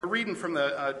We're reading from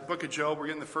the book of Job. We're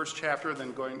getting the first chapter,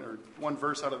 one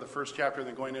verse out of the first chapter,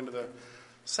 then going into the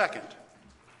second.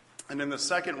 And in the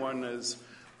second one is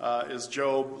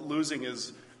Job losing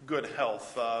his good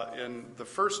health. In the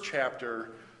first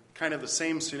chapter, kind of the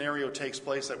same scenario takes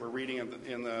place that we're reading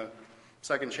in the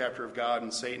second chapter of God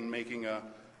and Satan making a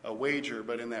wager.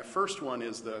 But in that first one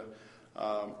is the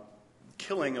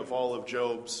killing of all of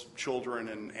Job's children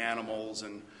and animals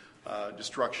and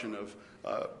destruction of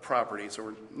property. So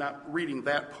we're not reading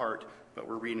that part, but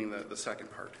we're reading the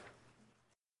second part.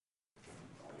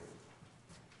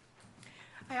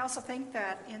 I also think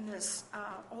that in this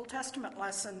Old Testament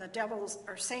lesson, the devil's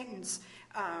or Satan's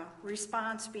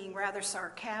response being rather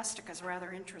sarcastic is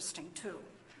rather interesting too.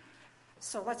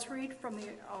 So let's read from the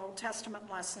Old Testament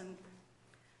lesson,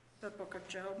 the book of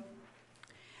Job.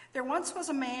 There once was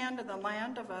a man in the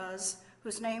land of Uz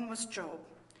whose name was Job.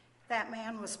 That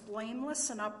man was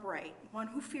blameless and upright, one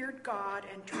who feared God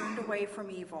and turned away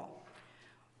from evil.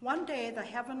 One day the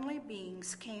heavenly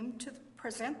beings came to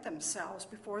present themselves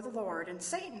before the Lord, and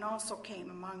Satan also came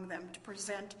among them to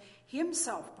present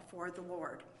himself before the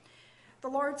Lord. The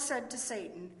Lord said to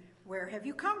Satan, "Where have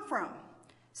you come from?"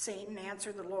 Satan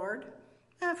answered the Lord,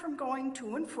 "From going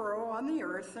to and fro on the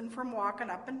earth and from walking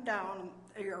up and down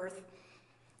the earth."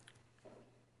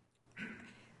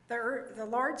 The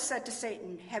Lord said to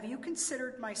Satan, "Have you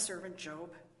considered my servant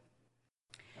Job?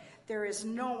 There is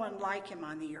no one like him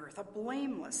on the earth, a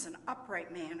blameless and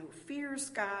upright man who fears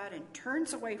God and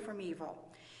turns away from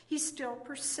evil. He still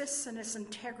persists in his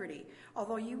integrity,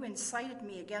 although you incited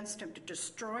me against him to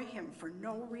destroy him for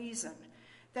no reason."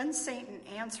 Then Satan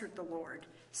answered the Lord,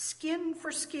 "Skin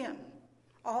for skin.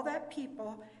 All that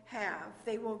people have,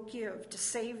 they will give to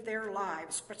save their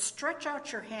lives. But stretch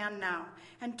out your hand now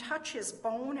and touch his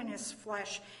bone and his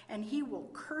flesh, and he will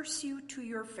curse you to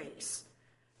your face."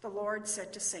 The Lord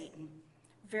said to Satan,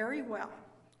 "Very well.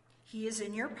 He is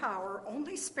in your power.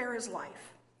 Only spare his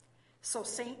life." So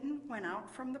Satan went out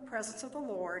from the presence of the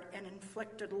Lord and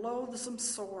inflicted loathsome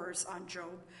sores on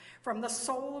Job, from the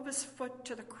sole of his foot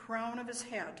to the crown of his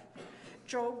head.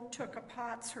 Job took a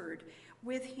potsherd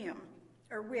with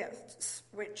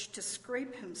which to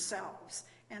scrape himself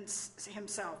and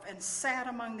sat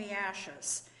among the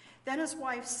ashes. Then his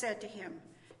wife said to him,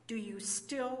 "Do you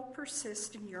still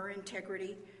persist in your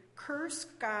integrity? Curse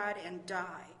God and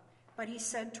die." But he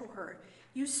said to her,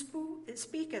 "You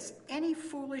speak as any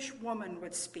foolish woman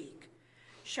would speak.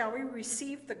 Shall we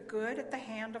receive the good at the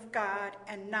hand of God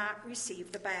and not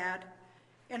receive the bad?"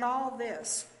 In all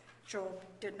this, Job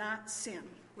did not sin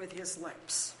with his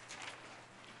lips.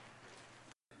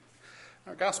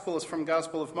 Our gospel is from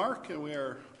Gospel of Mark, and we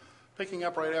are picking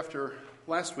up right after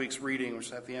last week's reading, which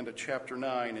is at the end of chapter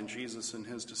 9, and Jesus and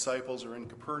his disciples are in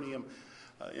Capernaum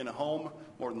in a home,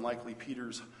 more than likely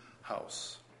Peter's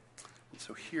house. And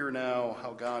so hear now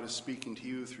how God is speaking to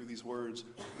you through these words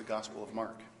of the Gospel of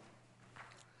Mark.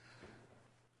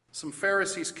 Some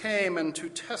Pharisees came, and to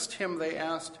test him they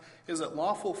asked, "Is it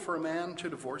lawful for a man to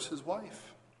divorce his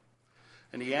wife?"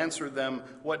 And he answered them,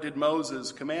 "What did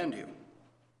Moses command you?"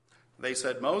 They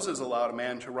said, "Moses allowed a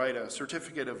man to write a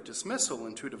certificate of dismissal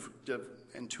and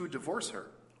to divorce her."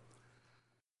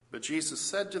 But Jesus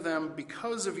said to them,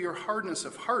 "Because of your hardness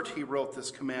of heart, he wrote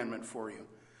this commandment for you.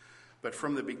 But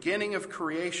from the beginning of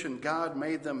creation, God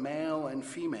made them male and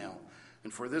female.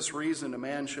 And for this reason, a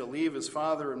man shall leave his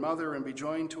father and mother and be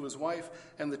joined to his wife,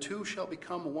 and the two shall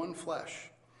become one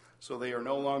flesh. So they are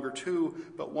no longer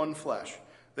two, but one flesh.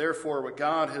 Therefore, what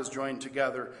God has joined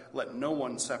together, let no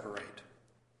one separate."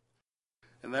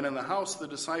 And then in the house, the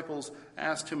disciples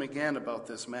asked him again about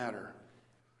this matter.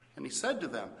 And he said to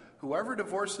them, "Whoever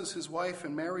divorces his wife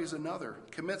and marries another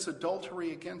commits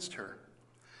adultery against her.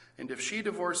 And if she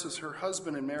divorces her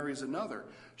husband and marries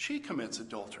another, she commits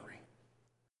adultery."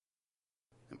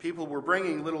 And people were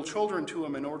bringing little children to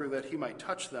him in order that he might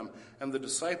touch them, and the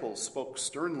disciples spoke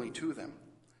sternly to them.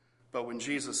 But when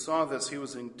Jesus saw this, he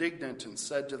was indignant and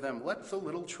said to them, "Let the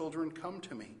little children come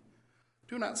to me.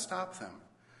 Do not stop them.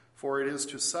 For it is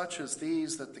to such as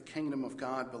these that the kingdom of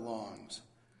God belongs.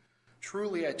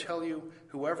 Truly, I tell you,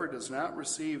 whoever does not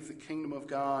receive the kingdom of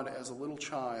God as a little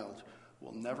child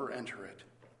will never enter it."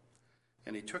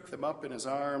 And he took them up in his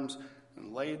arms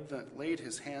and laid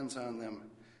his hands on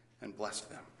them and blessed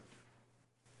them.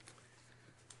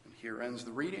 And here ends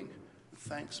the reading.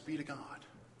 Thanks be to God.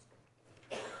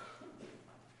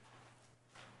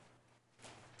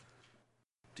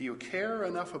 Do you care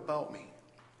enough about me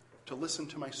to listen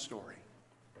to my story?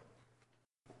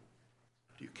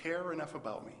 Do you care enough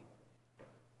about me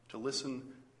to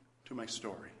listen to my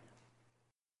story?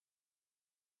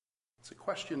 It's a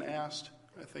question asked,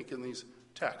 I think, in these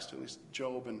text, at least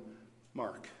Job and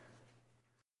Mark.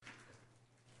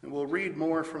 And we'll read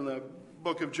more from the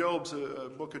book of Job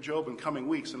in coming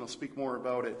weeks, and I'll speak more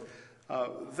about it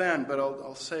then. But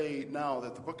I'll say now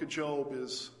that the book of Job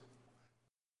is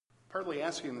partly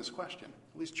asking this question.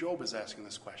 At least Job is asking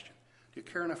this question. Do you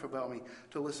care enough about me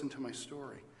to listen to my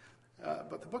story?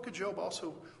 But the book of Job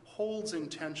also holds in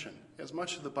tension, as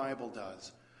much as the Bible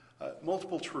does,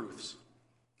 multiple truths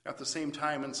at the same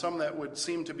time, and some that would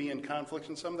seem to be in conflict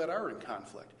and some that are in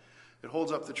conflict. It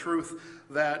holds up the truth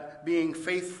that being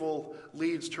faithful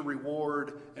leads to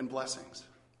reward and blessings,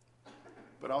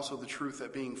 but also the truth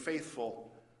that being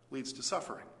faithful leads to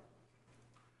suffering.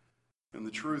 And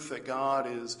the truth that God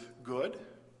is good,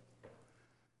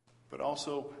 but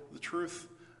also the truth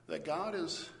that God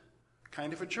is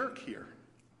kind of a jerk here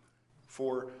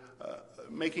for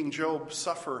making Job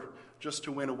suffer just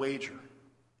to win a wager.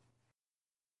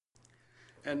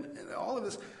 And all of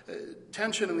this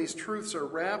tension and these truths are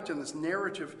wrapped in this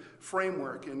narrative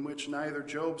framework in which neither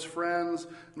Job's friends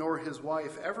nor his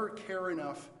wife ever care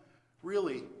enough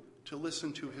really to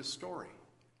listen to his story.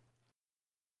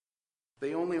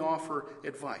 They only offer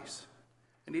advice.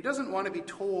 And he doesn't want to be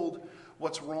told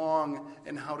what's wrong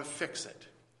and how to fix it.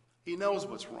 He knows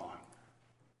what's wrong.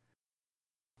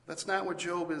 That's not what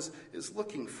Job is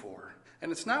looking for.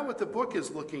 And it's not what the book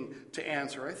is looking to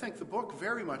answer. I think the book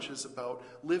very much is about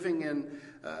living in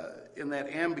that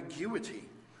ambiguity,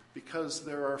 because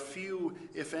there are few,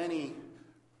 if any,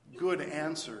 good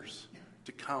answers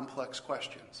to complex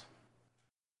questions.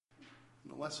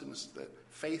 And the lesson is that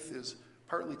faith is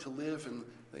partly to live in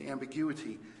the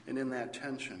ambiguity and in that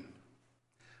tension.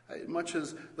 Much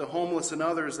as the homeless and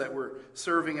others that we're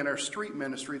serving in our street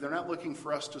ministry, they're not looking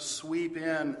for us to sweep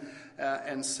in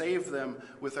and save them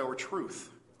with our truth,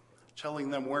 telling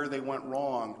them where they went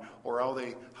wrong or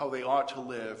how they ought to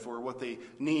live or what they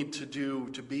need to do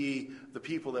to be the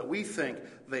people that we think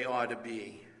they ought to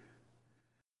be.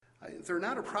 They're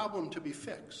not a problem to be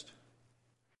fixed.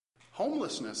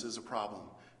 Homelessness is a problem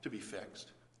to be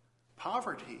fixed.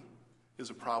 Poverty is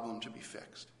a problem to be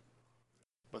fixed.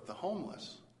 But the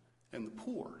homeless and the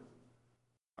poor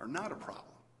are not a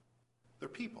problem. They're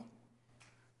people.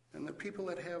 And they're people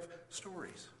that have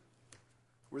stories.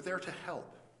 We're there to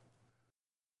help.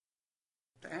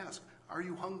 To ask, are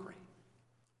you hungry?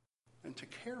 And to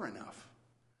care enough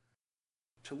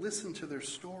to listen to their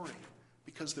story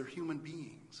because they're human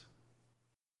beings.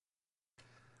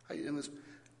 In this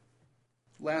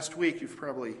last week, you've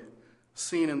probably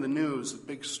seen in the news a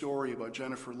big story about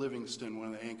Jennifer Livingston,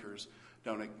 one of the anchors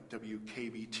down at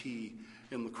WKBT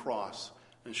in La Crosse.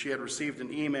 And she had received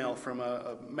an email from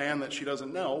a man that she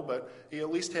doesn't know, but he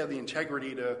at least had the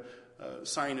integrity to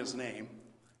sign his name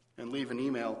and leave an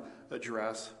email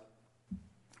address.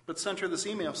 But sent her this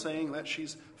email saying that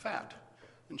she's fat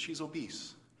and she's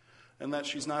obese and that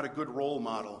she's not a good role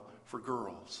model for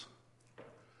girls.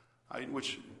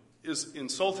 Which is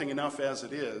insulting enough as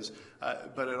it is,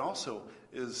 but it also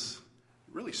is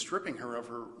really stripping her of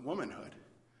her womanhood.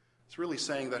 It's really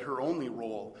saying that her only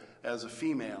role as a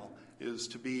female is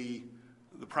to be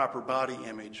the proper body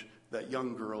image that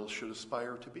young girls should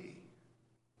aspire to be.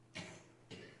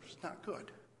 It's not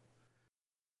good.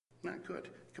 Not good.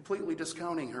 Completely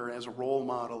discounting her as a role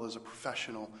model, as a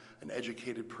professional, an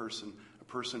educated person, a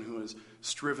person who has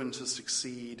striven to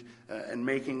succeed and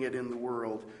making it in the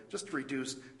world, just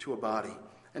reduced to a body.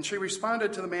 And she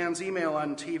responded to the man's email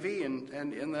on TV, and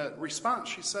in the response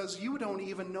she says, "You don't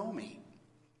even know me."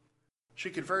 She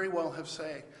could very well have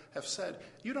said,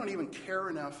 "You don't even care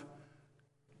enough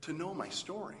to know my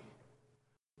story,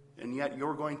 and yet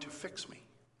you're going to fix me."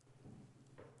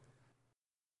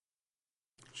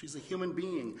 She's a human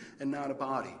being and not a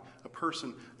body, a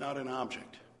person, not an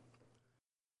object.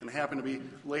 And it happened to be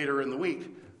later in the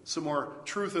week, some more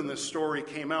truth in this story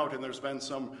came out, and there's been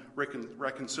some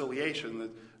reconciliation.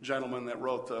 The gentleman that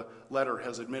wrote the letter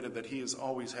has admitted that he has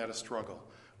always had a struggle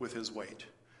with his weight.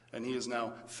 And he is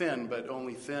now thin, but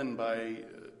only thin by an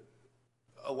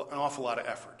awful lot of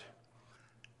effort.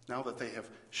 Now that they have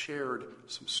shared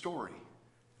some story,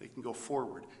 they can go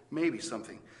forward. Maybe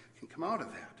something can come out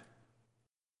of that.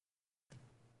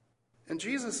 And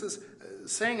Jesus is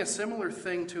saying a similar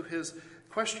thing to his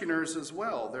questioners as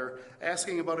well. They're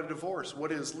asking about a divorce.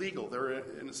 What is legal? They're,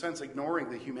 in a sense, ignoring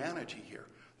the humanity here.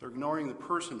 They're ignoring the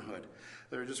personhood.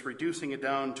 They're just reducing it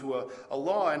down to a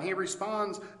law. And he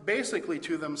responds basically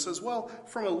to them, says, well,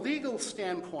 from a legal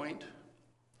standpoint,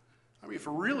 if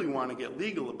you really want to get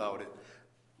legal about it,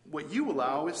 what you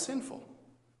allow is sinful.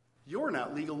 You're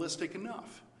not legalistic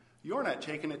enough. You're not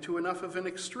taking it to enough of an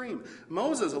extreme.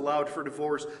 Moses allowed for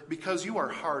divorce because you are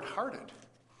hard-hearted.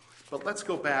 But let's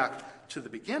go back to the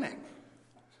beginning,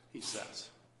 he says.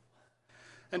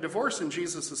 And divorce in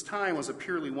Jesus' time was a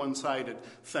purely one-sided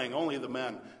thing. Only the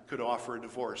men could offer a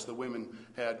divorce. The women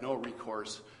had no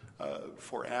recourse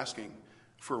for asking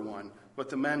for one. But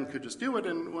the men could just do it,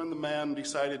 and when the man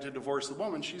decided to divorce the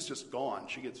woman, she's just gone.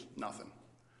 She gets nothing,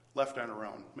 left on her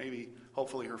own. Maybe,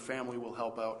 hopefully, her family will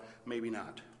help out, maybe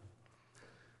not.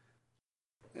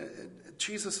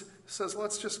 Jesus says,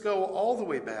 let's just go all the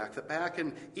way back, that back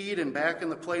in Eden, back in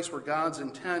the place where God's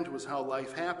intent was how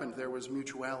life happened, there was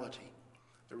mutuality.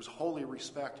 There was holy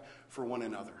respect for one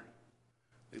another.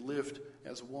 They lived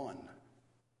as one.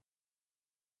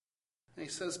 And he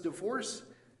says divorce,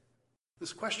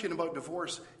 this question about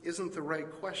divorce isn't the right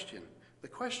question. The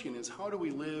question is, how do we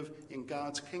live in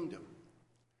God's kingdom?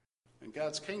 And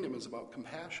God's kingdom is about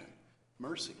compassion,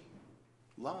 mercy,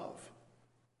 love.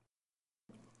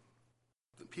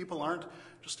 The people aren't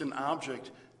just an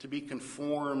object to be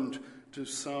conformed to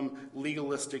some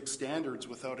legalistic standards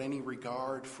without any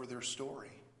regard for their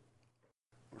story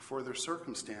or for their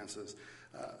circumstances.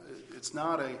 It's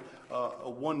not a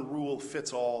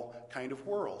one-rule-fits-all kind of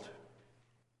world.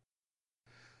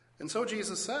 And so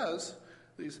Jesus says,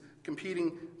 these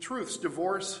competing truths,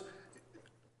 divorce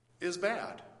is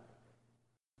bad.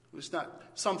 It's not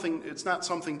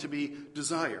something to be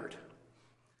desired.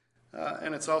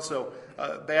 And it's also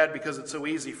bad because it's so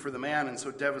easy for the man and so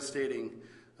devastating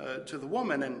to the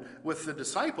woman. And with the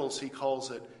disciples, he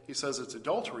says it's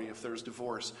adultery if there's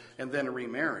divorce and then a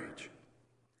remarriage.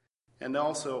 And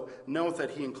also note that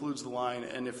he includes the line,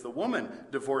 and if the woman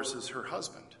divorces her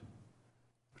husband,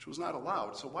 which was not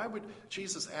allowed. So why would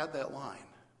Jesus add that line?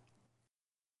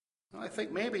 Well, I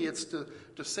think maybe it's to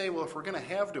say, well, if we're going to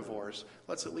have divorce,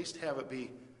 let's at least have it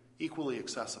be equally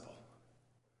accessible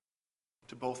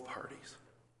to both parties.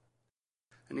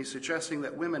 And he's suggesting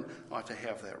that women ought to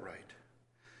have that right.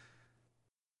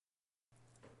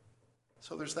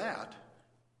 So there's that.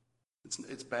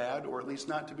 It's bad, or at least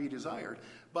not to be desired.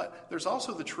 But there's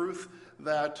also the truth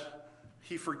that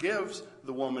he forgives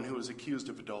the woman who is accused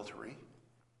of adultery.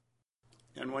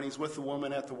 And when he's with the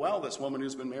woman at the well, this woman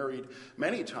who's been married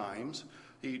many times,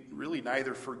 he really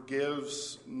neither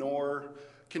forgives nor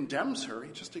condemns her.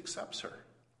 He just accepts her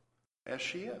as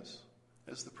she is,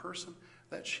 as the person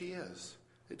that she is.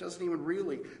 It doesn't even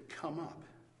really come up.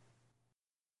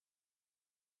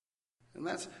 And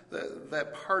that's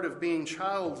that part of being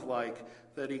childlike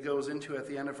that he goes into at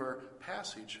the end of our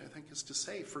passage, I think, is to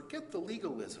say, forget the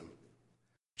legalism.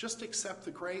 Just accept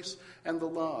the grace and the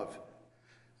love.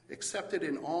 Accept it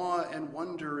in awe and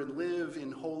wonder and live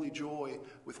in holy joy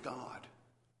with God.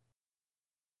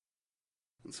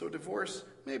 And so divorce,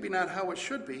 maybe not how it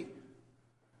should be,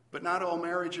 but not all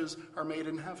marriages are made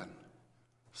in heaven.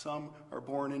 Some are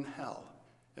born in hell,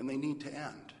 and they need to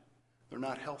end. They're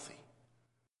not healthy.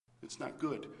 It's not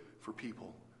good for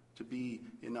people to be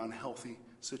in unhealthy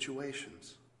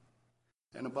situations.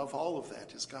 And above all of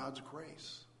that is God's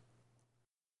grace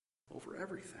over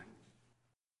everything.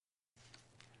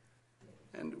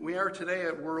 And we are today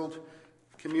at World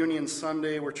Communion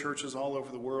Sunday, where churches all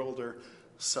over the world are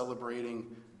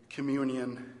celebrating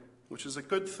communion, which is a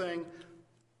good thing,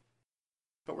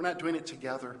 but we're not doing it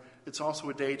together. It's also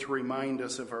a day to remind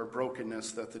us of our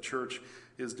brokenness, that the church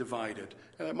is divided,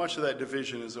 and that much of that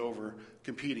division is over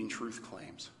competing truth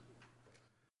claims.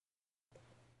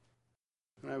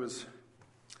 And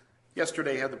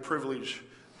yesterday had the privilege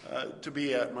to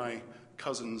be at my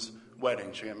cousin's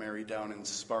wedding. She got married down in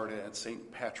Sparta at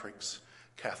St. Patrick's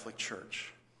Catholic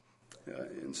Church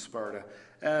in Sparta.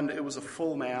 And it was a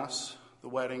full Mass, the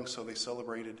wedding, so they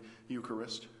celebrated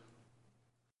Eucharist.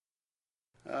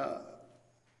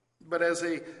 But as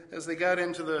they got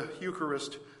into the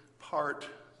Eucharist part,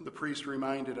 the priest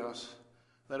reminded us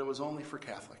that it was only for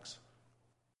Catholics,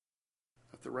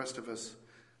 that the rest of us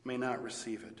may not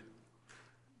receive it.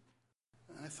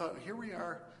 And I thought, here we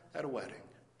are at a wedding,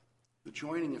 the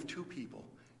joining of two people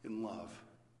in love,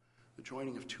 the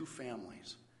joining of two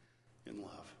families in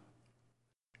love.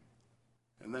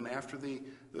 And then after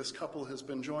this couple has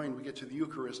been joined, we get to the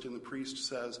Eucharist, and the priest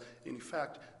says, in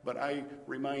effect, but I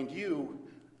remind you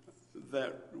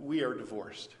that we are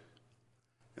divorced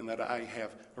and that I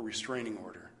have a restraining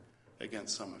order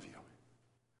against some of you,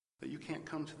 that you can't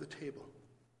come to the table.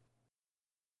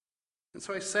 And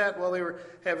so I sat while they were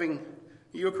having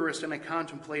Eucharist, and I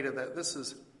contemplated that this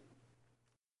is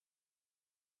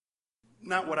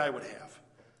not what I would have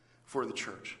for the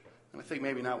church. And I think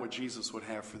maybe not what Jesus would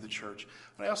have for the church.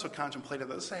 But I also contemplated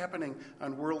that this is happening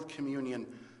on World Communion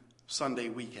Sunday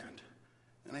weekend.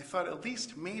 And I thought, at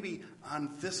least maybe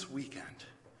on this weekend,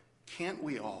 can't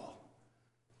we all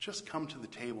just come to the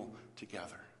table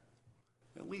together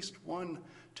at least one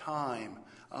time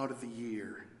out of the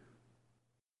year.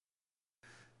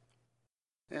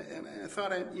 And I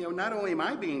thought, not only am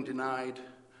I being denied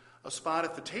a spot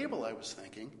at the table, I was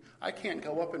thinking, I can't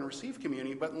go up and receive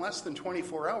communion, but in less than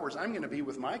 24 hours, I'm going to be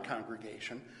with my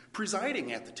congregation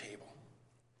presiding at the table.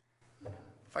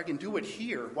 If I can do it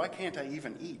here, why can't I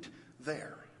even eat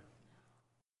there?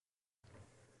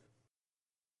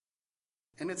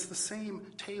 And it's the same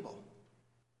table,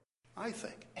 I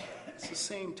think. It's the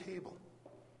same table.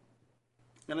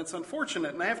 And it's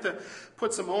unfortunate, and I have to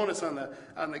put some onus on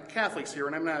the Catholics here,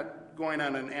 and I'm not going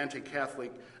on an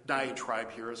anti-Catholic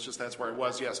diatribe here. It's just that's where I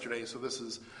was yesterday, so this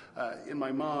is in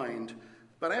my mind.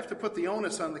 But I have to put the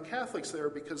onus on the Catholics there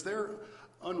because they're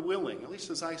unwilling, at least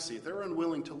as I see it, they're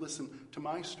unwilling to listen to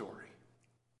my story.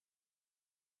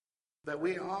 That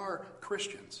we are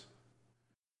Christians.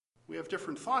 We have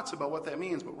different thoughts about what that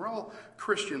means, but we're all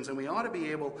Christians, and we ought to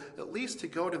be able at least to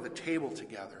go to the table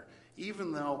together,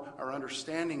 even though our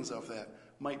understandings of that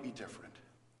might be different.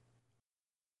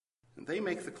 And they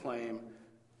make the claim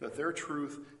that their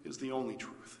truth is the only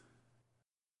truth.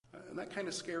 And that kind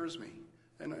of scares me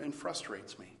and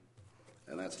frustrates me.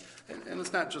 And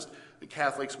it's not just the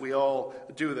Catholics. We all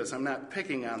do this. I'm not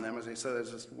picking on them. As I said, that's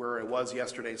just where I was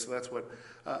yesterday, so that's what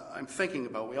I'm thinking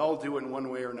about. We all do it in one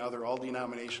way or another. All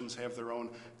denominations have their own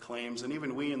claims. And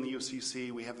even we in the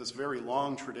UCC, we have this very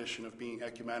long tradition of being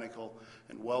ecumenical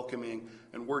and welcoming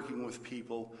and working with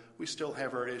people. We still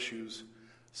have our issues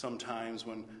sometimes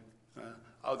when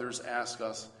others ask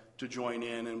us to join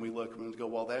in, and we look and go,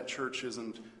 well, that church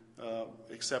isn't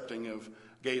accepting of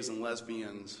gays and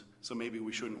lesbians, so maybe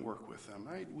we shouldn't work with them.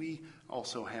 Right? We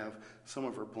also have some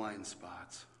of our blind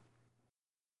spots.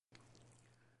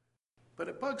 But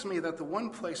it bugs me that the one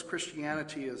place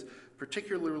Christianity is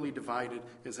particularly divided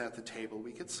is at the table.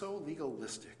 We get so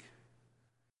legalistic.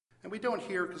 And we don't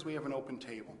hear because we have an open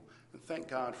table. And thank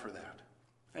God for that.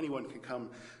 Anyone can come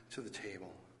to the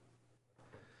table.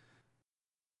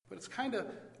 But it's kind of,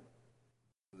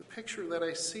 the picture that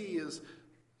I see is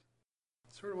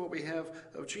sort of what we have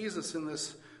of Jesus in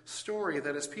this story,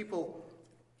 that as people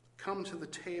come to the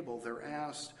table, they're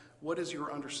asked, what is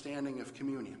your understanding of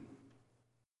communion?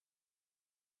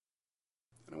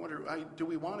 And I wonder, do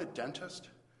we want a dentist?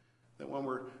 That when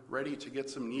we're ready to get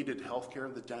some needed health care,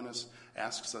 the dentist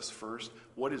asks us first,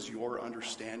 what is your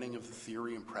understanding of the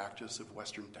theory and practice of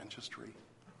Western dentistry?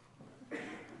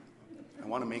 I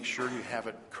want to make sure you have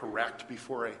it correct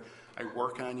before I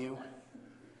work on you.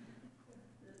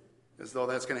 As though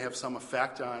that's going to have some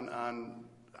effect on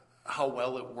how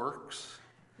well it works.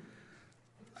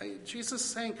 Jesus is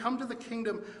saying, come to the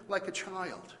kingdom like a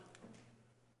child,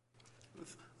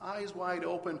 with eyes wide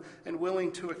open and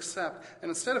willing to accept. And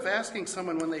instead of asking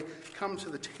someone when they come to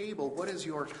the table, what is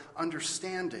your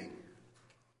understanding?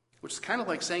 Which is kind of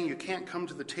like saying you can't come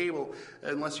to the table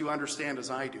unless you understand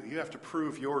as I do. You have to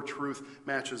prove your truth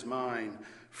matches mine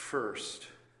first.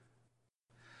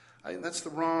 That's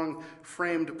the wrong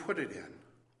frame to put it in.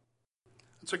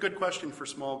 It's a good question for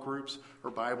small groups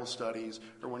or Bible studies,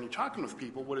 or when you're talking with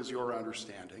people, what is your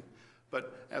understanding?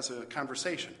 But as a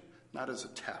conversation, not as a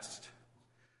test.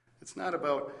 It's not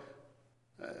about,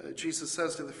 Jesus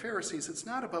says to the Pharisees, it's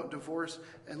not about divorce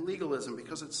and legalism,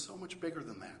 because it's so much bigger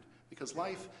than that. Because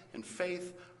life and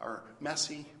faith are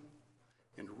messy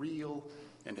and real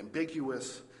and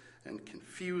ambiguous and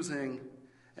confusing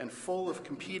and full of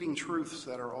competing truths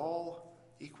that are all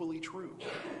equally true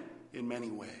in many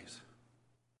ways.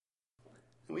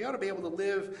 And we ought to be able to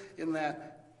live in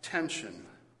that tension.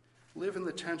 Live in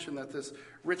the tension that this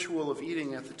ritual of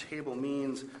eating at the table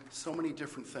means so many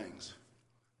different things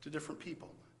to different people.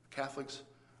 Catholics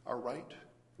are right.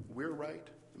 We're right.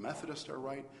 The Methodists are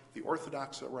right. The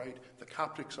Orthodox are right. The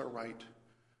Coptics are right.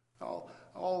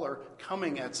 All are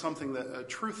coming at something, a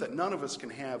truth that none of us can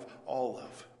have all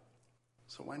of.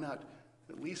 So why not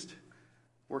at least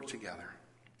work together?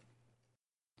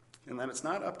 And that it's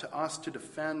not up to us to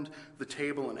defend the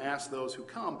table and ask those who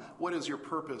come, what is your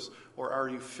purpose, or are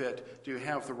you fit? Do you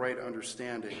have the right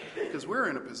understanding? Because we're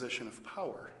in a position of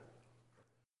power.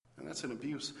 And that's an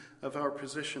abuse of our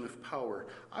position of power.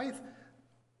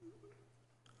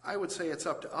 I would say it's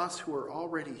up to us who are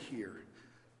already here,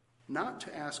 not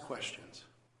to ask questions,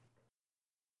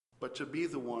 but to be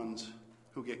the ones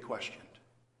who get questioned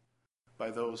by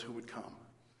those who would come,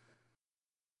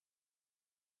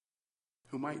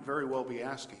 who might very well be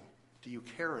asking, do you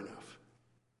care enough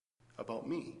about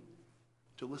me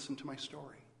to listen to my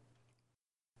story?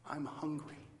 I'm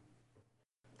hungry.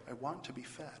 I want to be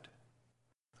fed.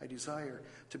 I desire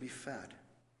to be fed.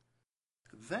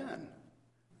 Then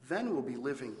we'll be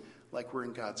living like we're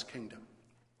in God's kingdom.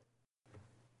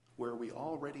 where we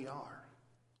already are.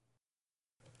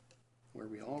 Where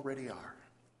we already are.